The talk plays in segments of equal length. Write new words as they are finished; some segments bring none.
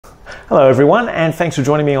Hello everyone, and thanks for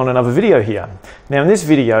joining me on another video here. Now in this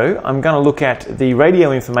video I'm going to look at the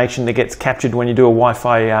radio information that gets captured when you do a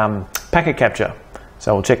Wi-Fi packet capture.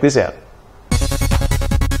 So we'll check this out.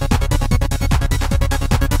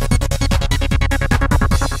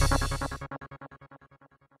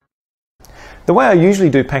 The way I usually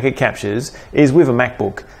do packet captures is with a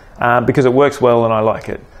MacBook because it works well and I like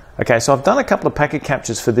it. Okay, so I've done a couple of packet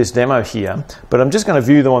captures for this demo here, but I'm just going to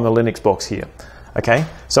view them on the Linux box here. Okay,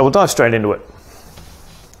 so we'll dive straight into it.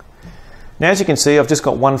 Now as you can see, I've just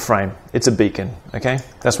got one frame. It's a beacon, okay?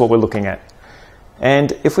 That's what we're looking at.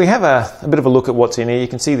 And if we have a bit of a look at what's in here, you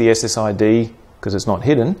can see the SSID because it's not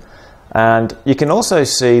hidden. And you can also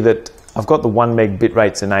see that I've got the 1 meg bit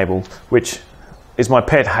rates enabled, which is my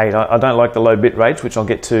pet hate. I don't like the low bit rates, which I'll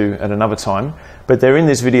get to at another time, but they're in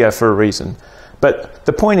this video for a reason. But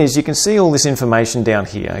the point is, you can see all this information down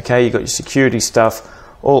here, okay? You've got your security stuff,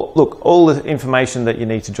 all the information that you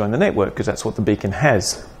need to join the network, because that's what the beacon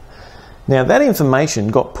has. Now that information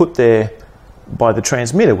got put there by the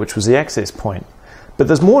transmitter, which was the access point. But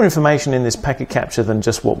there's more information in this packet capture than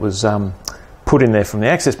just what was put in there from the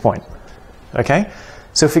access point. Okay?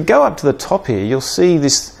 So if we go up to the top here, you'll see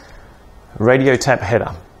this Radiotap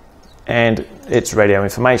header and its radio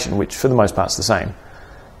information, which for the most part is the same.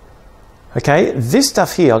 Okay, this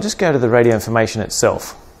stuff here, I'll just go to the radio information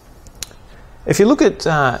itself. If you look at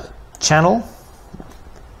channel,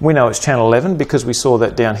 we know it's channel 11 because we saw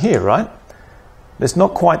that down here, right? It's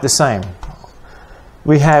not quite the same.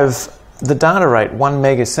 We have the data rate 1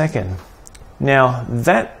 megasecond. Now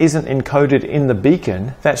that isn't encoded in the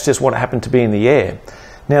beacon, that's just what happened to be in the air.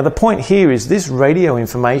 Now the point here is this radio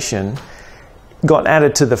information got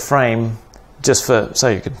added to the frame just so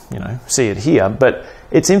you could, see it here, but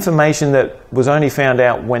it's information that was only found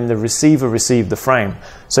out when the receiver received the frame.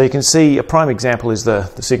 So you can see a prime example is the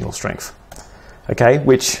signal strength, okay,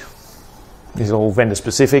 which is all vendor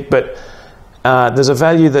specific, but there's a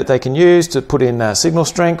value that they can use to put in signal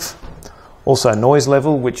strength, also noise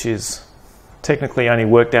level, which is technically only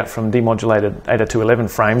worked out from demodulated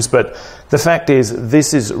 802.11 frames, but the fact is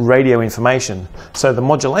this is radio information, so the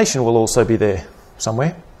modulation will also be there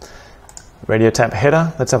somewhere. Radiotap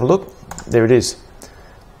header, let's have a look. There it is.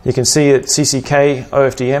 You can see it CCK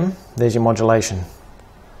OFDM, there's your modulation.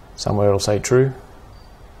 Somewhere it'll say true.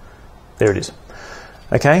 There it is.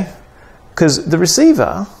 Okay? Because the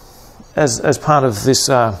receiver, as part of this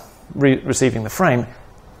receiving the frame,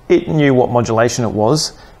 it knew what modulation it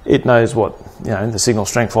was. It knows what the signal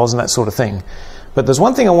strength was and that sort of thing. But there's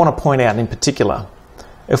one thing I want to point out in particular.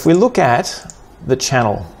 If we look at the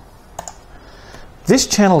channel, this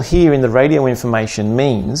channel here in the radio information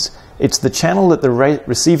means it's the channel that the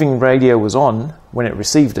receiving radio was on when it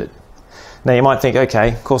received it. Now you might think,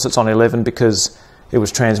 okay, of course it's on 11 because it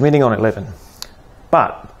was transmitting on 11.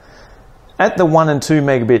 But at the 1 and 2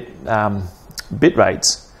 megabit bit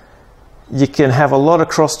rates, you can have a lot of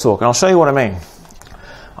crosstalk, and I'll show you what I mean.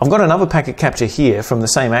 I've got another packet capture here from the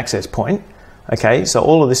same access point. Okay, so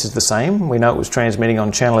all of this is the same. We know it was transmitting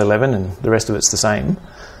on channel 11 and the rest of it's the same.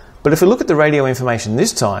 But if we look at the radio information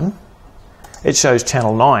this time, it shows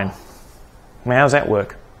channel 9. Now how does that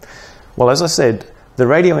work? Well, as I said, the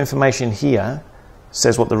radio information here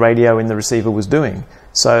says what the radio in the receiver was doing.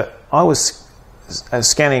 So I was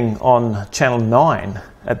scanning on channel 9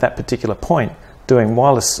 at that particular point, doing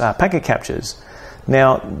wireless packet captures.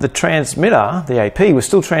 Now the transmitter, the AP, was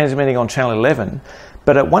still transmitting on channel 11,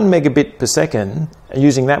 but at 1 megabit per second,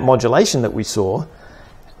 using that modulation that we saw,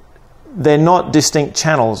 they're not distinct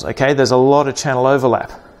channels, okay? There's a lot of channel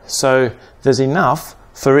overlap. So there's enough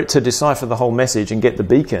for it to decipher the whole message and get the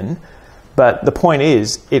beacon, but the point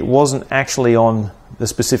is it wasn't actually on the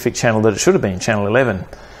specific channel that it should have been, channel 11.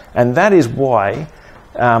 And that is why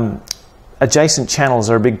adjacent channels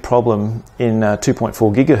are a big problem in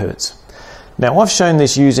 2.4 gigahertz. Now I've shown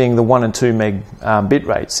this using the 1 and 2 meg bit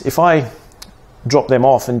rates. If I drop them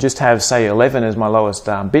off and just have, say, 11 as my lowest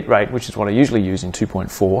bit rate, which is what I usually use in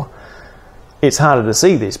 2.4, it's harder to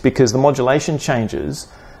see this because the modulation changes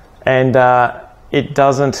and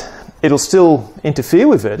it'll still interfere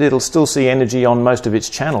with it. It'll still see energy on most of its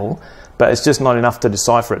channel, but it's just not enough to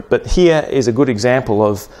decipher it. But here is a good example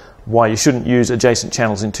of why you shouldn't use adjacent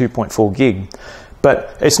channels in 2.4 gig.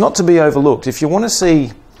 But it's not to be overlooked. If you want to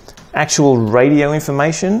see actual radio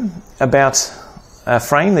information about a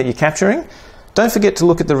frame that you're capturing, don't forget to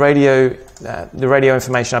look at the radio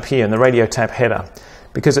information up here in the Radiotap header,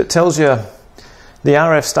 because it tells you the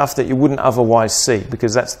RF stuff that you wouldn't otherwise see,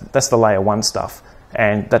 because that's the layer 1 stuff,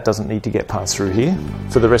 and that doesn't need to get passed through here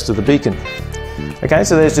for the rest of the beacon. Okay,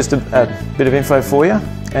 so there's just a bit of info for you,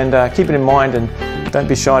 and keep it in mind and don't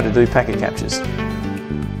be shy to do packet captures.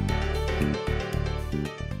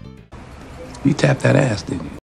 You tapped that ass, didn't you?